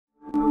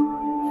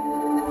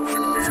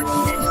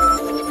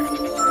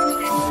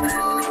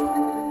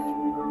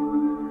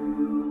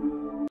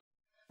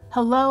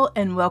Hello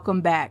and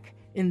welcome back.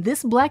 In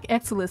this Black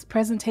Excellist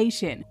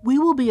presentation, we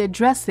will be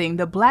addressing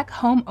the Black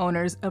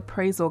homeowners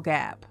appraisal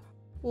gap.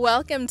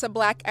 Welcome to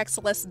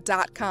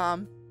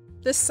blackexcellist.com,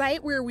 the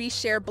site where we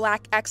share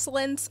Black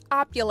excellence,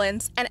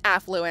 opulence, and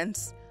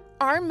affluence.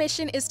 Our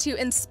mission is to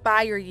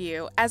inspire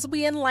you as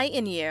we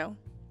enlighten you.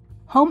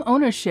 Home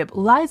ownership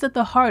lies at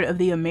the heart of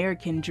the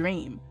American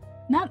dream.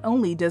 Not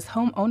only does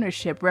home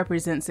ownership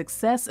represent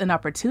success and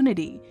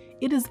opportunity,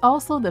 it is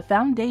also the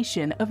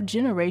foundation of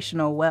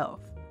generational wealth.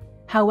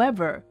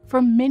 However,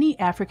 for many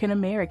African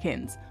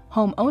Americans,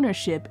 home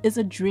ownership is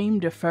a dream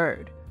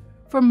deferred.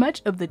 For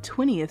much of the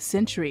 20th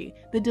century,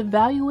 the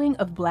devaluing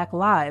of Black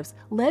lives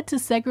led to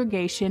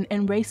segregation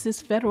and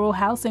racist federal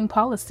housing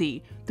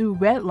policy through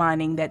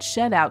redlining that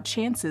shut out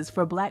chances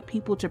for Black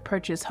people to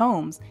purchase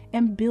homes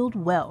and build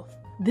wealth.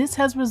 This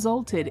has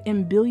resulted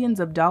in billions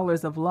of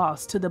dollars of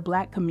loss to the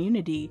Black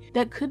community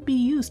that could be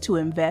used to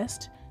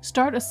invest,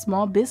 start a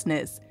small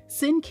business,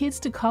 send kids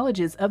to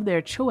colleges of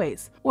their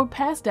choice, or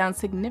pass down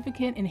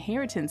significant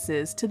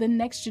inheritances to the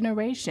next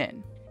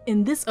generation.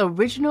 In this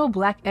original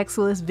Black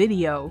Excellist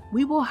video,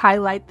 we will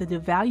highlight the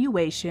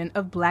devaluation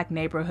of Black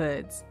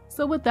neighborhoods.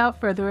 So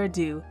without further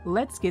ado,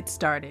 let's get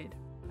started.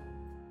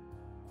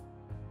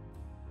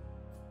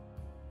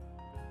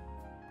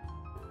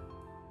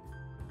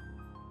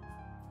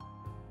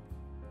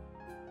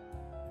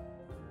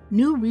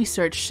 New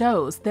research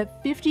shows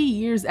that 50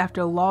 years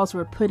after laws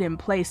were put in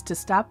place to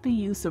stop the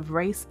use of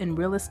race in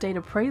real estate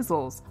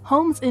appraisals,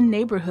 homes in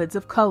neighborhoods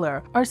of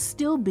color are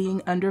still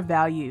being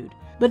undervalued.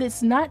 But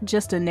it's not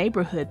just a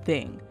neighborhood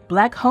thing.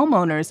 Black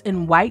homeowners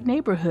in white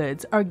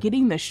neighborhoods are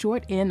getting the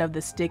short end of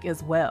the stick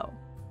as well.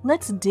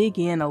 Let's dig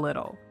in a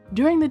little.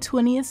 During the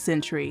 20th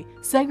century,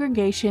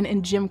 segregation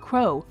and Jim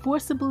Crow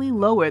forcibly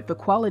lowered the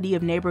quality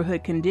of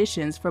neighborhood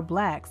conditions for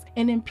Blacks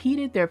and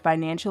impeded their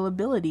financial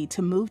ability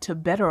to move to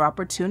better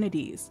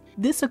opportunities.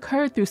 This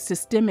occurred through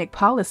systemic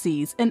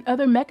policies and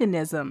other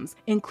mechanisms,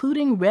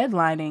 including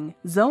redlining,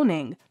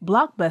 zoning,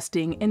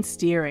 blockbusting, and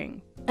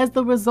steering. As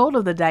the result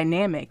of the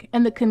dynamic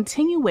and the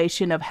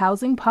continuation of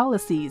housing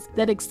policies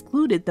that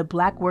excluded the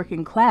Black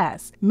working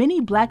class,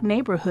 many Black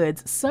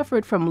neighborhoods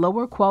suffered from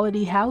lower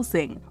quality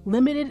housing,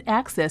 limited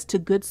access to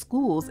good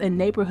schools and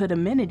neighborhood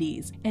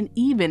amenities, and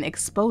even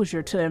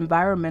exposure to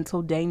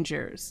environmental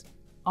dangers.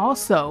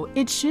 Also,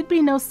 it should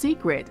be no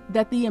secret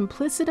that the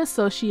implicit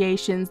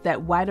associations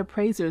that white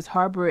appraisers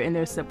harbor in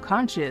their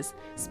subconscious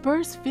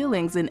spurs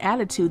feelings and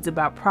attitudes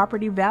about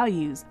property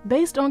values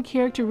based on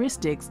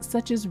characteristics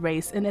such as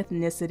race and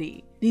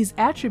ethnicity. These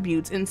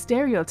attributes and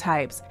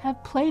stereotypes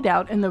have played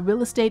out in the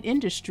real estate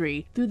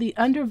industry through the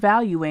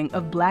undervaluing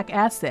of Black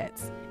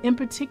assets, in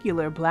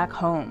particular Black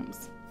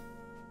homes.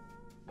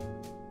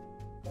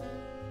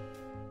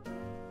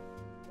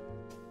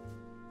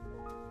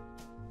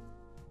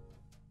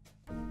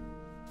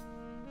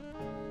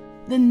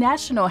 The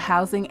National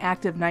Housing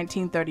Act of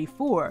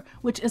 1934,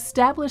 which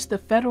established the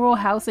Federal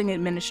Housing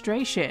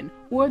Administration,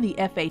 or the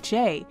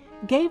FHA,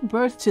 gave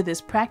birth to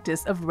this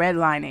practice of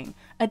redlining,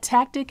 a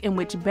tactic in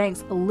which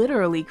banks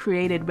literally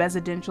created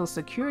residential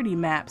security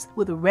maps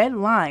with red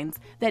lines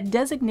that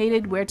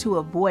designated where to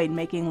avoid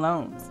making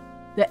loans.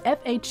 The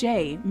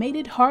FHA made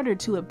it harder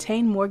to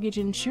obtain mortgage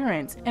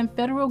insurance and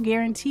federal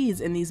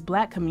guarantees in these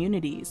Black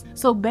communities,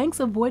 so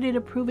banks avoided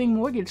approving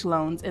mortgage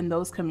loans in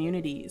those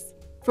communities.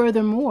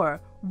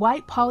 Furthermore,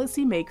 white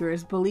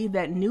policymakers believed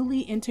that newly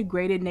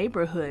integrated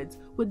neighborhoods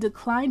would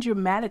decline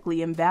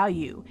dramatically in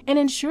value and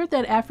ensured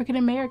that African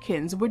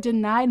Americans were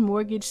denied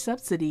mortgage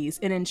subsidies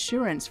and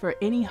insurance for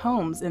any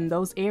homes in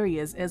those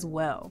areas as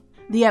well.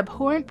 The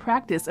abhorrent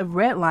practice of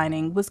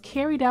redlining was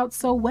carried out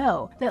so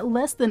well that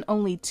less than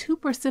only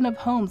 2% of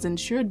homes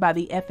insured by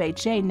the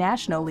FHA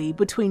nationally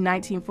between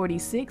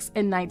 1946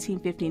 and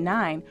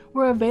 1959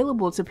 were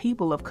available to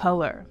people of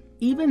color.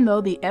 Even though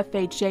the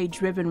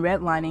FHA-driven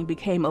redlining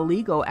became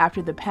illegal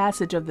after the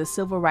passage of the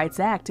Civil Rights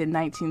Act in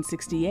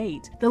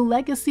 1968, the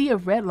legacy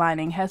of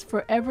redlining has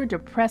forever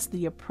depressed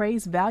the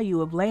appraised value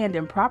of land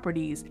and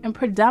properties in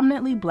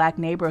predominantly Black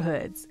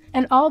neighborhoods.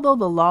 And although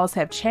the laws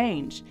have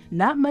changed,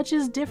 not much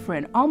is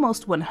different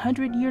almost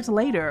 100 years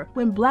later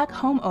when Black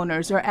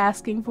homeowners are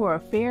asking for a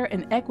fair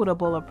and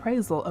equitable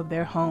appraisal of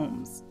their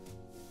homes.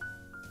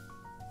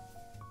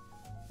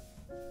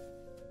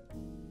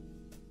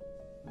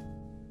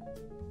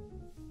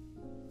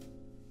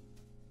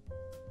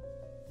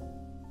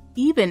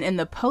 Even in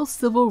the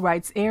post-civil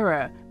rights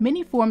era,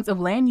 many forms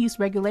of land use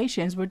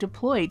regulations were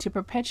deployed to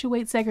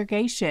perpetuate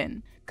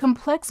segregation.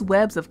 Complex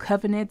webs of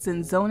covenants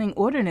and zoning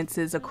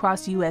ordinances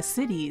across U.S.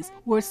 cities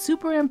were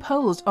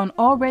superimposed on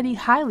already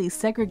highly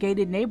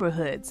segregated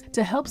neighborhoods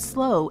to help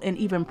slow and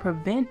even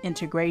prevent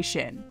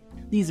integration.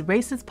 These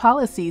racist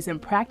policies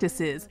and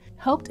practices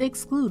helped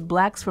exclude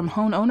Blacks from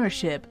home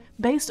ownership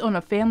based on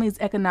a family's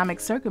economic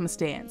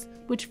circumstance,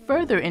 which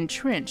further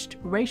entrenched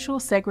racial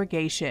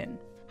segregation.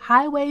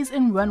 Highways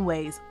and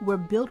runways were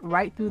built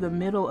right through the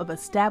middle of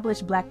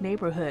established Black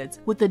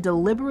neighborhoods with the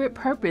deliberate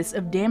purpose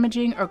of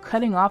damaging or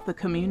cutting off the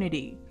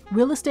community.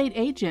 Real estate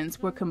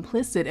agents were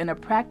complicit in a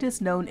practice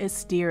known as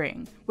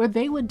steering, where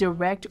they would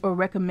direct or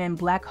recommend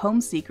Black home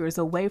seekers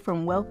away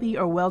from wealthy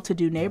or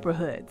well-to-do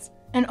neighborhoods.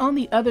 And on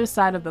the other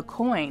side of the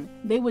coin,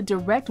 they would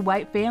direct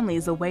white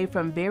families away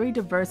from very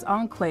diverse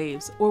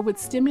enclaves or would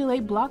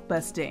stimulate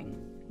blockbusting.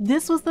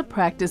 This was the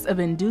practice of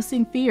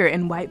inducing fear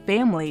in white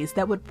families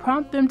that would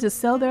prompt them to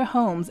sell their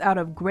homes out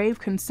of grave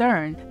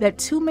concern that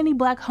too many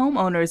Black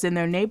homeowners in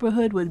their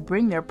neighborhood would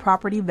bring their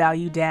property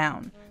value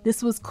down.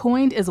 This was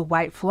coined as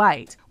white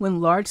flight,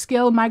 when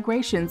large-scale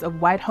migrations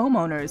of white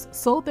homeowners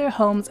sold their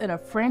homes in a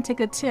frantic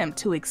attempt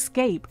to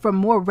escape from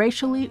more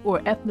racially or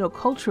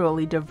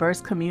ethnoculturally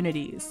diverse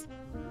communities.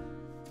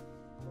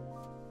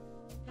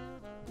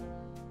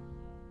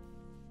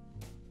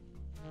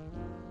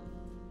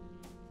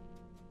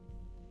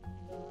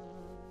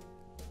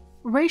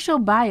 Racial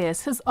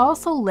bias has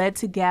also led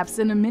to gaps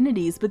in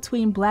amenities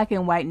between Black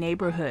and white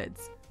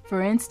neighborhoods.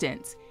 For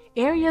instance,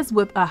 areas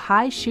with a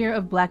high share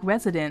of Black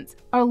residents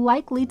are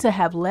likely to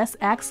have less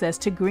access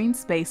to green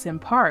space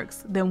and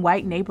parks than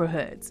white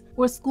neighborhoods,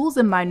 or schools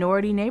in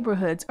minority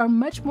neighborhoods are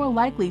much more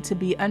likely to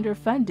be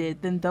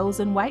underfunded than those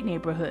in white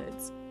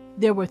neighborhoods.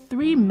 There were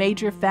three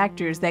major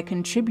factors that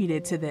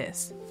contributed to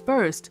this.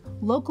 First,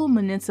 local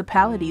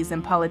municipalities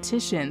and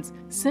politicians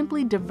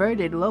simply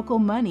diverted local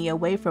money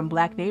away from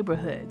Black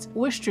neighborhoods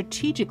or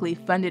strategically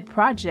funded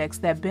projects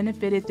that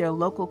benefited their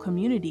local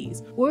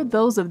communities or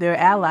those of their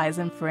allies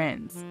and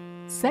friends.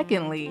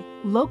 Secondly,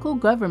 local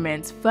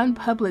governments fund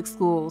public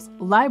schools,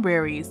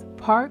 libraries,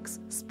 parks,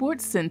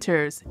 sports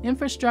centers,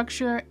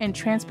 infrastructure, and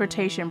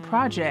transportation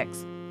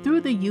projects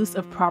through the use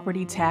of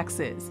property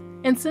taxes.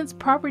 And since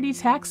property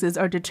taxes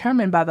are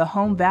determined by the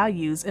home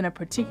values in a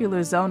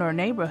particular zone or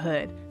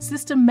neighborhood,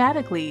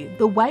 systematically,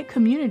 the white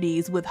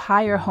communities with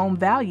higher home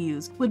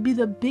values would be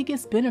the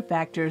biggest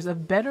benefactors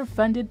of better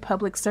funded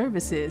public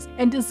services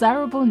and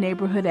desirable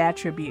neighborhood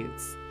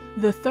attributes.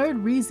 The third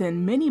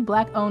reason many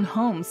Black-owned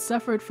homes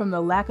suffered from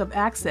the lack of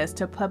access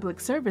to public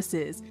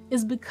services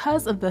is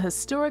because of the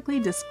historically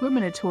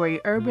discriminatory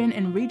urban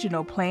and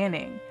regional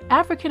planning.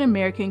 African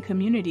American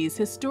communities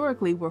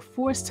historically were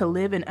forced to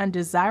live in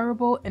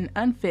undesirable and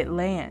unfit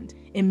land.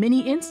 In many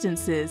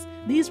instances,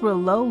 these were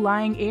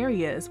low-lying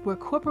areas where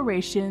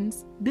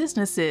corporations,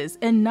 businesses,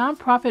 and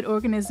nonprofit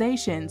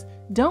organizations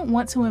don't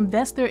want to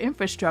invest their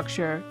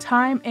infrastructure,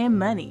 time, and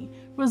money,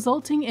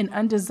 resulting in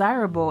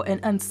undesirable and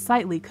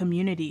unsightly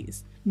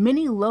communities.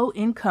 Many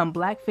low-income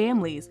Black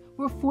families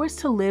were forced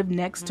to live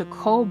next to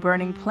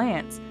coal-burning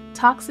plants,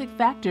 toxic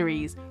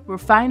factories,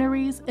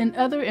 refineries, and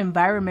other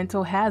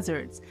environmental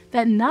hazards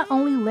that not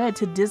only led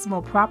to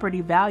dismal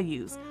property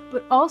values,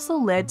 but also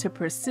led to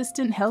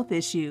persistent health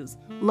issues,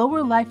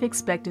 lower life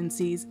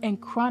expectancies,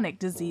 and chronic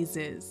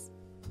diseases.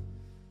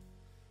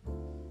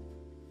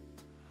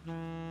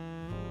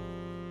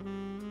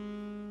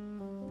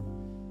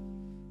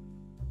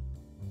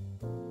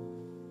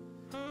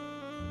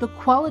 The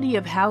quality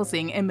of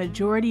housing in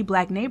majority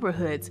Black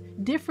neighborhoods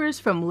differs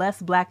from less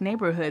Black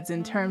neighborhoods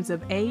in terms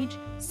of age,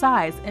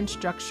 size, and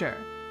structure.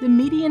 The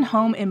median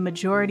home in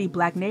majority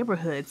Black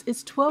neighborhoods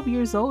is 12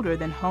 years older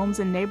than homes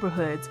in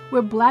neighborhoods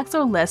where Blacks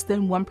are less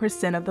than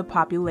 1% of the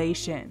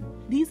population.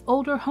 These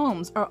older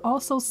homes are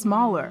also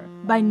smaller,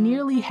 by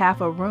nearly half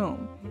a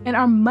room, and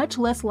are much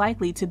less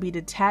likely to be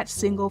detached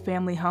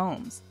single-family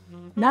homes.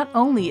 Not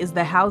only is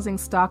the housing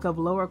stock of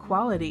lower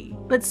quality,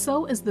 but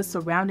so is the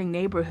surrounding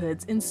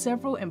neighborhoods in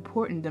several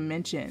important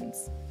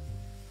dimensions.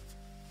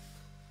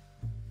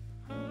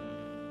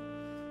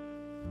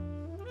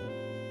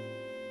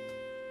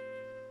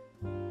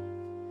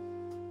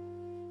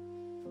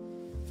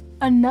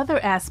 Another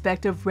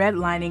aspect of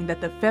redlining that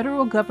the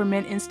federal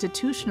government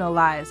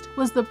institutionalized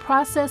was the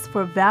process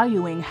for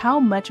valuing how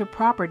much a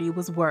property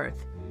was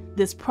worth.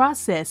 This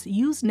process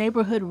used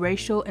neighborhood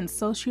racial and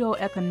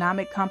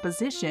socioeconomic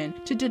composition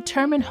to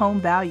determine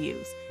home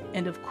values,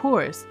 and of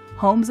course,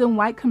 homes in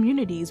white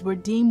communities were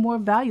deemed more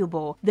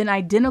valuable than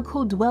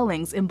identical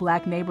dwellings in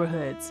Black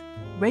neighborhoods.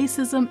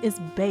 Racism is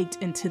baked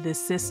into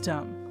this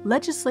system.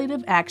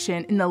 Legislative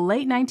action in the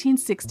late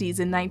 1960s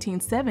and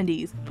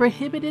 1970s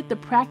prohibited the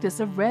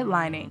practice of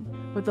redlining,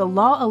 but the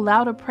law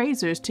allowed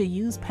appraisers to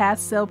use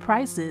past sale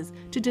prices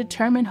to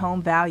determine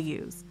home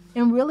values.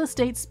 In real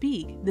estate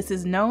speak, this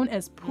is known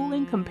as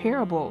pooling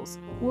comparables,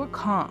 or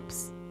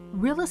comps.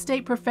 Real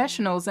estate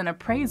professionals and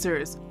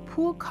appraisers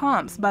pool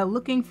comps by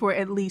looking for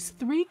at least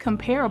 3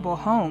 comparable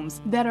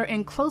homes that are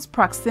in close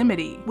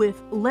proximity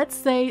with, let's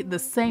say, the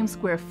same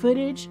square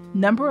footage,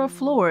 number of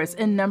floors,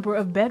 and number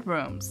of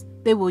bedrooms.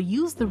 They will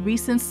use the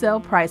recent sale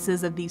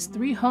prices of these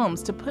 3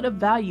 homes to put a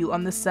value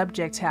on the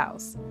subject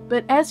house.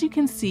 But as you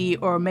can see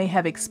or may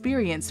have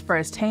experienced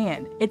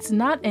firsthand, it's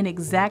not an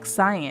exact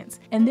science,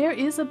 and there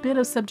is a bit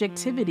of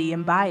subjectivity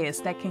and bias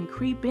that can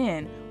creep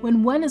in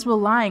when one is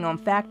relying on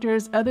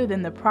factors other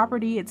than the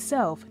property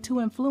itself to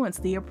influence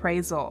the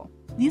appraisal.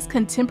 These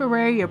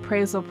contemporary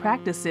appraisal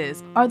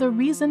practices are the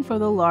reason for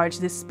the large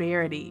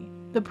disparity.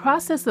 The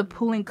process of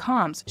pooling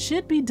comps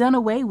should be done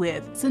away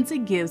with since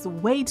it gives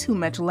way too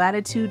much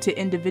latitude to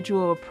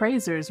individual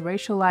appraisers'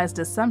 racialized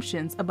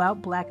assumptions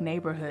about Black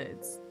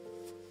neighborhoods.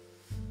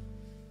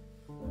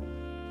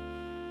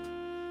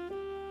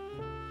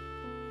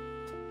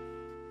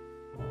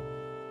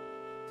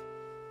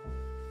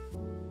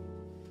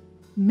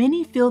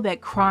 Many feel that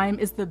crime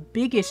is the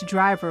biggest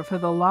driver for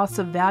the loss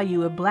of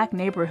value of Black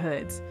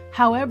neighborhoods.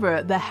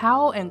 However, the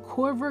Howell and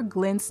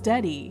Corver-Glenn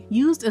study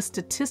used a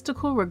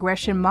statistical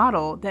regression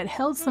model that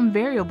held some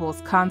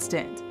variables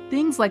constant.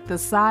 Things like the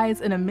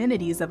size and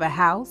amenities of a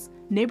house,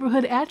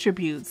 neighborhood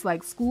attributes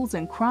like schools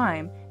and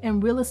crime,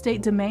 and real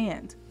estate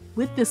demand.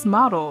 With this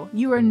model,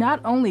 you are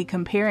not only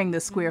comparing the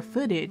square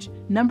footage,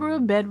 number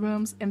of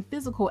bedrooms, and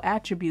physical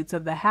attributes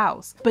of the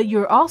house, but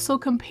you're also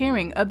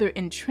comparing other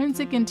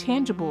intrinsic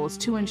intangibles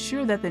to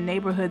ensure that the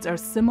neighborhoods are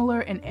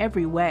similar in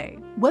every way.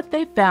 What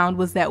they found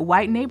was that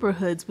white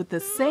neighborhoods with the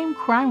same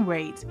crime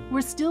rate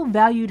were still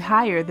valued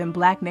higher than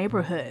Black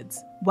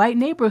neighborhoods. White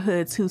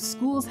neighborhoods whose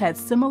schools had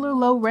similar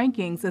low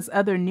rankings as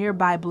other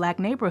nearby Black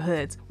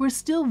neighborhoods were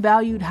still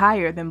valued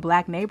higher than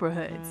Black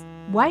neighborhoods.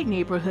 White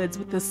neighborhoods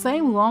with the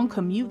same long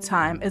commute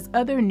time as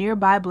other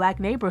nearby Black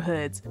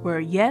neighborhoods were,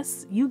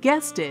 yes, you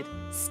guessed it,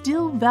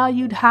 still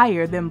valued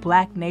higher than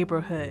Black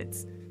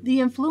neighborhoods.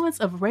 The influence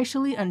of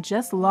racially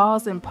unjust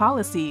laws and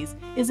policies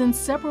is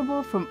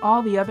inseparable from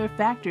all the other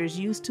factors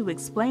used to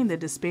explain the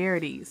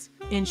disparities.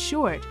 In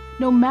short,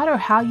 no matter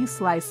how you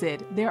slice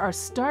it, there are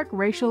stark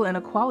racial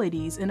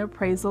inequalities in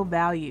appraisal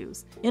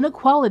values,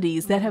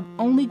 inequalities that have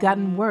only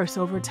gotten worse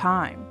over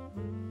time.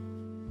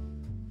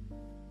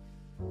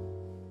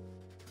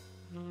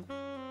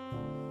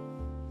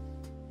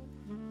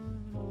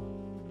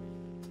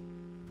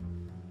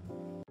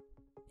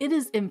 It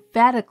is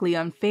emphatically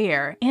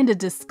unfair and a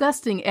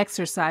disgusting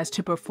exercise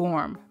to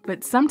perform,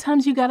 but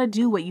sometimes you gotta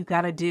do what you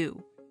gotta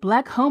do.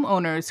 Black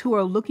homeowners who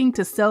are looking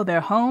to sell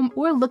their home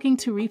or looking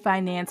to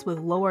refinance with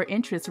lower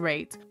interest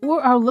rates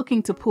or are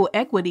looking to pull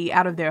equity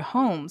out of their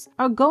homes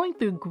are going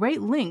through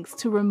great lengths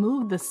to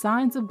remove the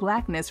signs of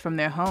Blackness from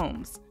their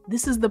homes.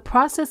 This is the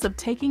process of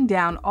taking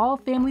down all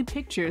family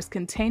pictures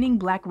containing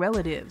Black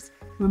relatives,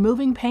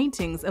 removing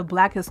paintings of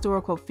Black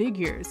historical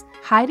figures,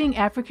 hiding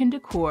African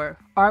decor,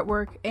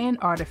 artwork, and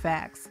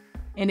artifacts.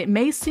 And it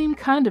may seem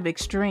kind of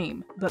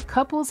extreme, but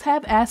couples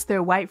have asked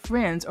their white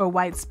friends or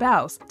white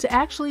spouse to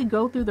actually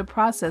go through the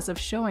process of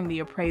showing the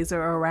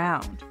appraiser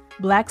around.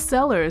 Black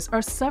sellers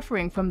are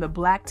suffering from the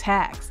Black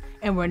tax,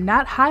 and we're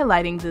not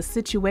highlighting the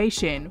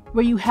situation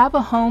where you have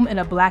a home in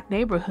a Black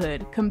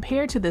neighborhood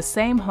compared to the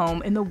same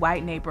home in the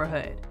white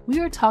neighborhood. We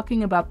are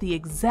talking about the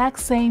exact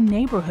same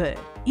neighborhood.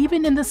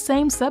 Even in the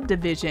same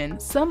subdivision,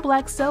 some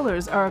Black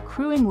sellers are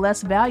accruing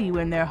less value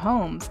in their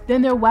homes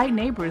than their white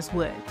neighbors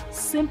would,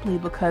 simply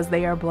because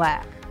they are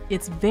Black.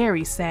 It's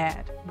very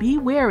sad. Be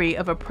wary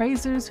of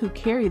appraisers who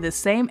carry the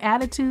same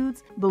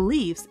attitudes,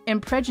 beliefs,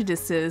 and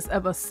prejudices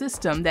of a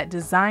system that's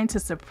designed to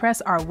suppress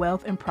our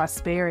wealth and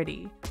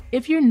prosperity.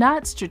 If you're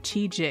not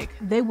strategic,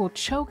 they will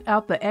choke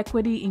out the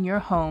equity in your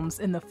homes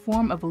in the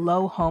form of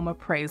low home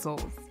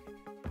appraisals.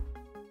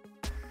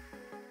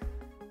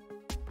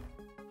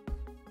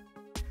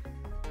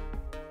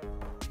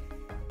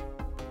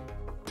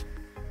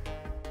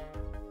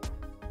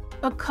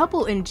 A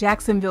couple in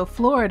Jacksonville,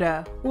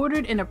 Florida,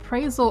 ordered an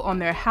appraisal on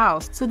their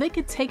house so they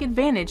could take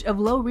advantage of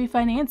low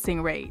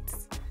refinancing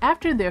rates.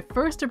 After their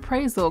first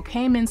appraisal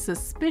came in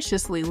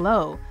suspiciously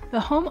low, the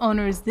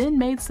homeowners then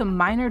made some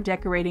minor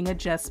decorating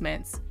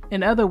adjustments.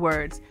 In other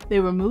words,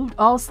 they removed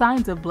all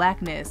signs of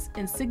Blackness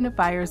and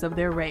signifiers of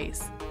their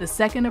race. The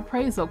second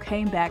appraisal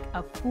came back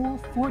a full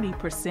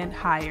 40%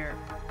 higher.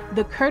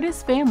 The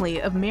Curtis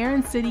family of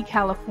Marin City,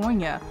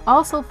 California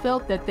also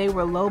felt that they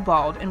were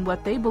lowballed in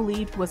what they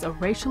believed was a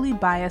racially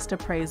biased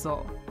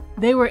appraisal.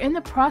 They were in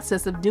the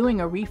process of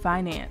doing a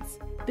refinance.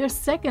 Their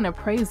second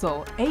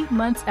appraisal, 8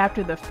 months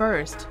after the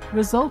first,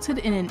 resulted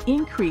in an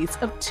increase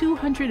of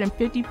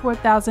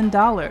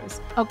 $254,000,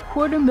 a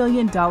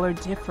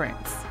 $250,000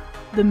 difference.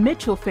 The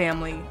Mitchell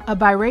family, a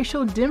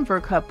biracial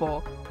Denver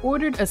couple,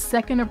 ordered a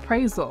second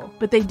appraisal,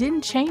 but they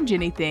didn't change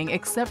anything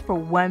except for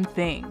one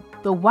thing.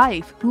 The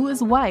wife, who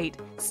is white,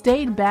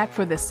 stayed back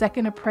for the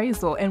second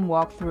appraisal and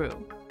walked through.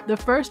 The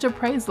first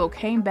appraisal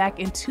came back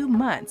in 2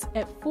 months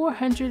at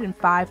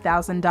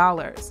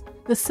 $405,000.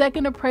 The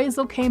second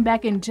appraisal came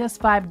back in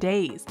just 5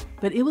 days,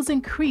 but it was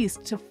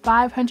increased to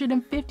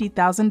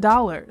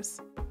 $550,000.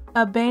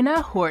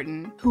 Abena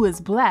Horton, who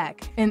is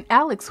Black, and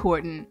Alex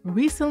Horton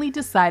recently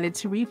decided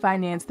to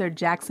refinance their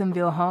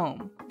Jacksonville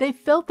home. They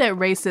felt that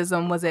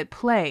racism was at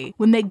play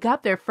when they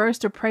got their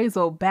first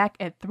appraisal back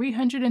at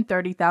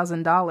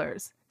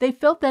 $330,000. They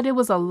felt that it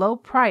was a low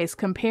price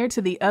compared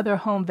to the other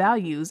home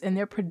values in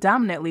their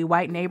predominantly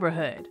white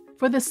neighborhood.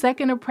 For the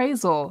second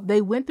appraisal,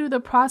 they went through the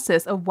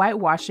process of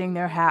whitewashing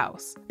their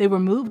house. They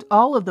removed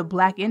all of the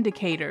black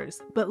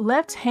indicators, but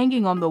left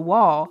hanging on the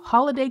wall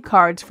holiday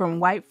cards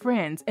from white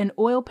friends and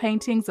oil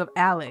paintings of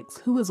Alex,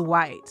 who is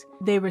white.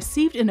 They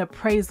received an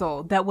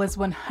appraisal that was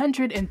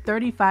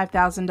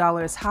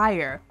 $135,000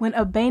 higher when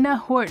Abena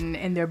Horton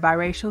and their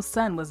biracial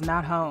son was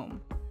not home.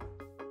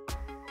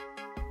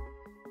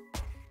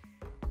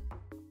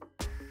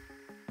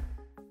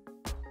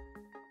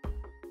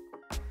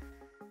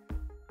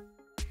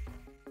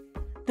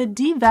 The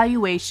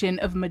devaluation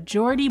of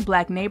majority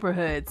black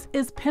neighborhoods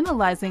is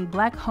penalizing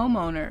black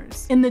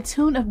homeowners in the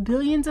tune of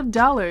billions of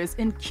dollars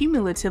in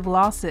cumulative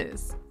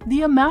losses.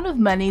 The amount of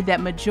money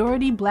that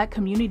majority black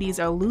communities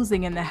are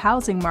losing in the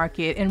housing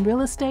market and real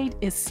estate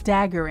is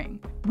staggering.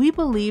 We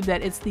believe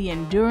that it's the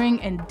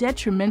enduring and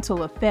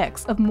detrimental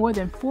effects of more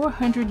than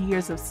 400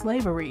 years of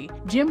slavery,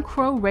 Jim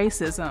Crow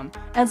racism,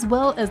 as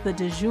well as the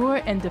de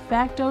jure and de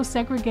facto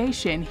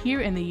segregation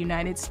here in the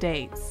United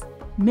States.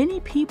 Many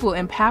people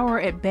in power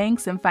at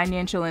banks and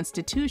financial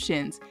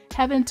institutions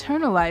have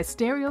internalized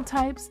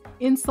stereotypes,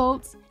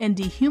 insults, and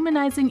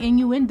dehumanizing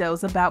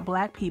innuendos about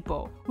black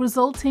people,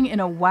 resulting in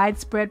a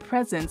widespread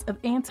presence of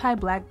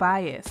anti-black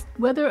bias,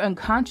 whether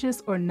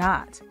unconscious or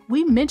not.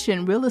 We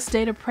mention real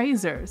estate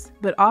appraisers,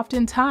 but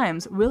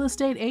oftentimes real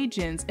estate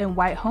agents and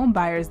white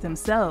homebuyers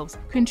themselves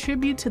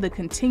contribute to the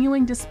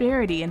continuing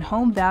disparity in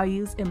home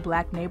values in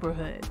black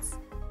neighborhoods.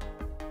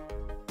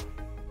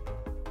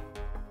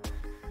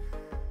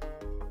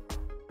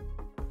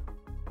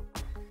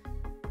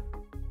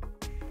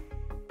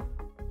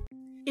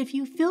 If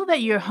you feel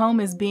that your home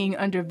is being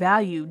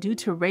undervalued due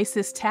to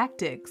racist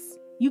tactics,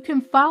 you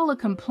can file a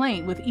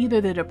complaint with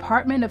either the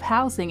Department of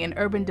Housing and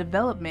Urban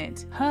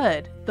Development,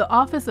 HUD, the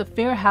Office of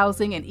Fair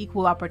Housing and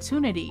Equal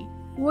Opportunity,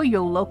 or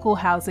your local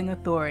housing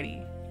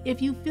authority.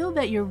 If you feel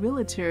that your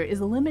realtor is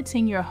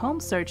limiting your home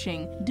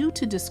searching due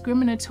to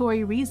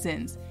discriminatory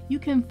reasons, you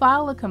can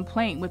file a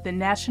complaint with the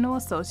National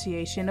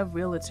Association of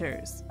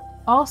Realtors.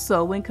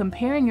 Also, when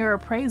comparing your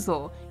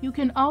appraisal, you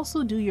can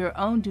also do your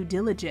own due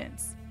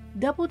diligence.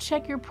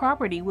 Double-check your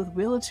property with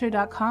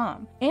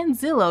Realtor.com and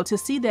Zillow to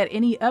see that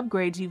any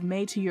upgrades you've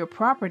made to your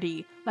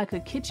property, like a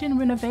kitchen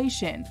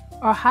renovation,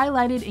 are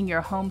highlighted in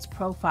your home's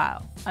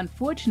profile.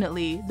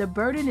 Unfortunately, the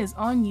burden is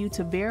on you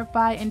to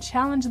verify and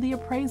challenge the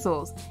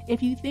appraisals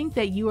if you think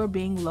that you are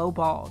being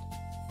lowballed.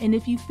 And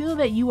if you feel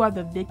that you are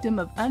the victim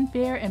of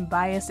unfair and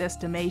biased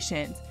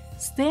estimations,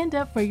 stand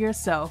up for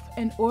yourself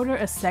and order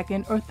a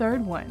second or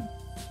third one.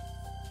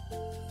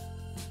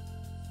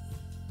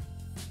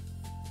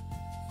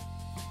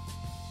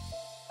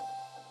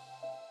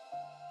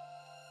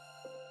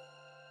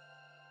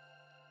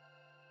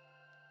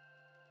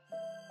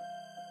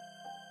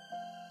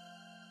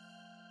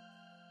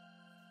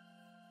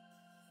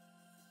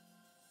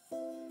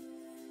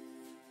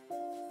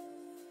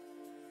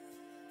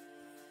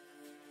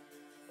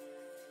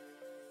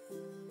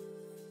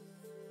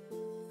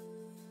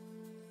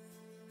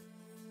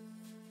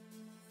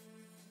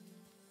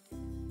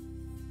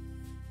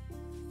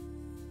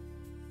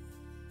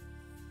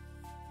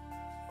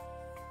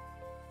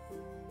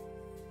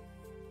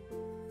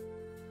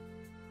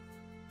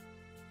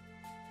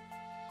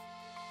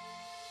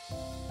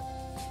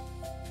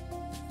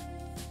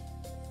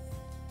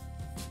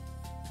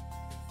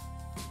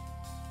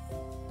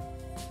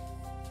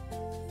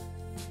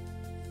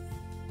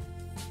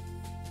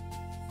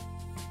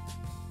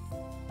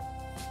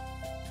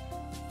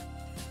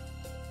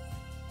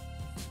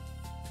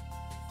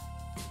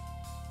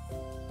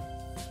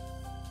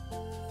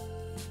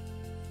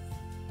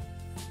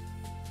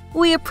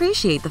 We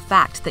appreciate the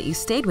fact that you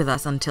stayed with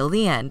us until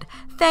the end.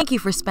 Thank you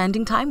for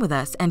spending time with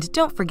us, and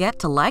don't forget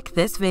to like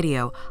this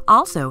video.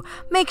 Also,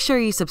 make sure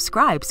you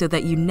subscribe so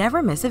that you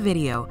never miss a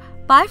video.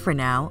 Bye for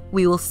now.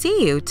 We will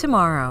see you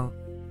tomorrow.